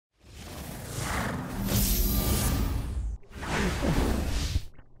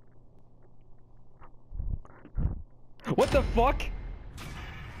What the fuck?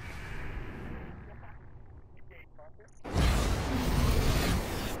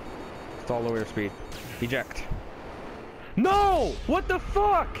 Stall lower speed. Eject. No! What the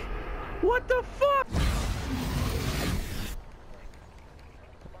fuck? What the fuck?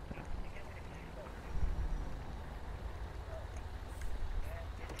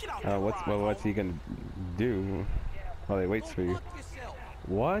 What's he gonna do? Oh, he waits for you.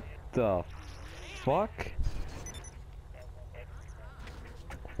 What the fuck?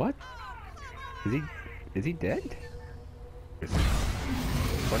 What? Is he dead?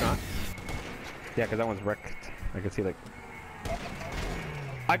 Or not? Yeah, because that one's wrecked. I can see like.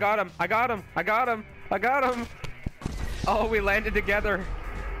 I got him! I got him! I got him! I got him! Oh, we landed together!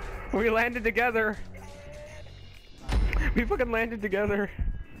 We landed together! We fucking landed together!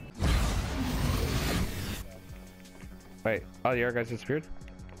 Wait, oh, the other guys disappeared?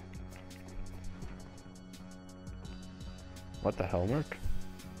 What the hell, Mark?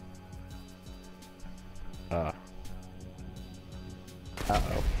 Uh-oh.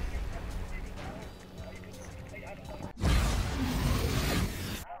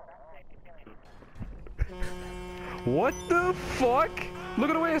 What the fuck? Look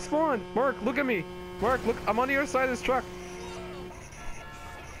at the way I spawned! Mark, look at me! Mark, look, I'm on the other side of this truck!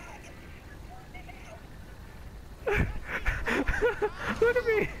 Look at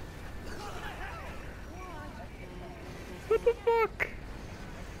me! What the fuck?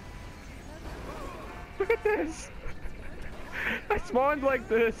 Look at this! I spawned like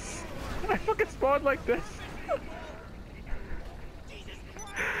this! I fucking spawned like this!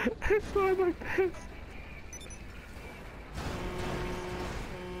 I spawned like this!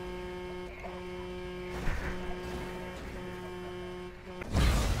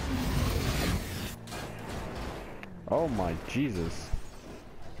 Oh my Jesus.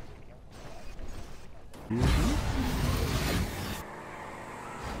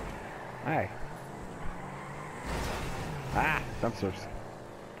 Hey. Ah, dumpsters.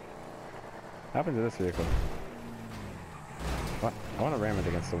 What happened to this vehicle? What? I want to ram it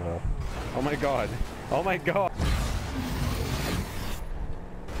against the wall. Oh my god. Oh my god.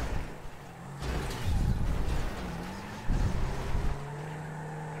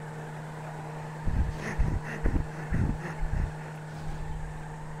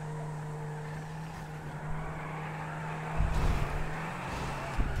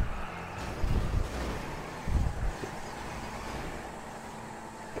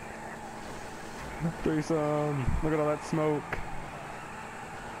 Threesome. Look at all that smoke.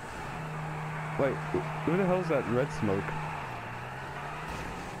 Wait, who the hell's that red smoke?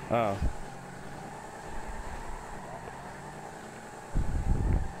 Oh.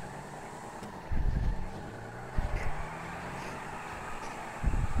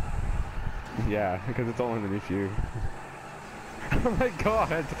 Yeah, because it's all underneath you. Oh my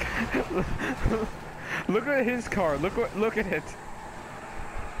god! Look at his car. Look at it.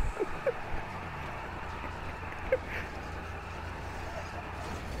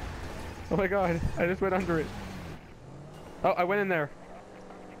 Oh my god, I just went under it. Oh, I went in there.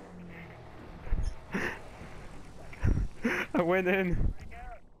 I went in.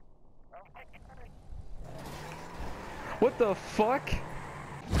 What the fuck?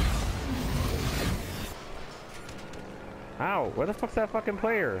 Ow, where the fuck's that fucking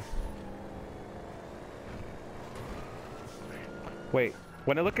player? Wait,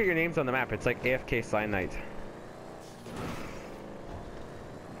 when I look at your names on the map, it's like AFK Cyanite.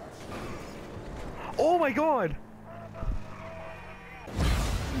 Oh my god!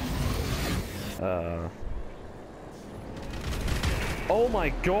 Oh my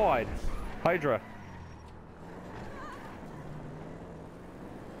god! Hydra.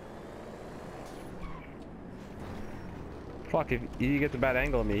 Fuck, if you get the bad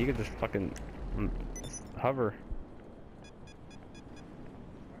angle of me, you could just fucking hover.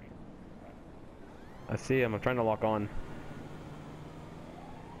 I see him, I'm trying to lock on.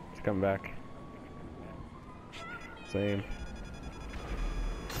 He's coming back. Same.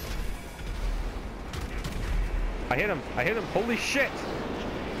 I hit him! I hit him! Holy shit!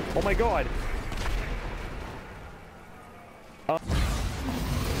 Oh my god! And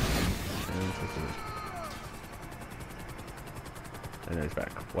then he's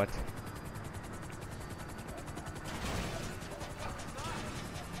back. What?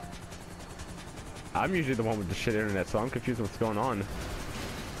 I'm usually the one with the shit internet, so I'm confused what's going on.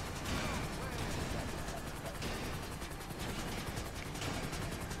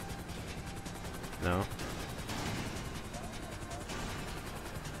 No.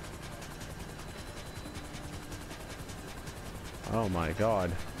 Oh my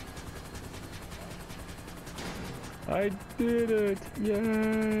god. I did it!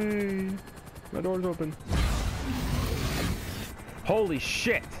 Yay! My door's open. Holy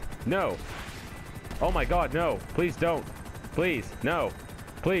shit! No! Oh my god, no! Please don't! Please, no!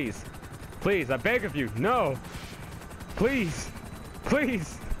 Please! Please, I beg of you, no! Please!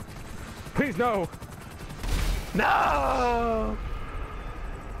 Please! Please, no! No!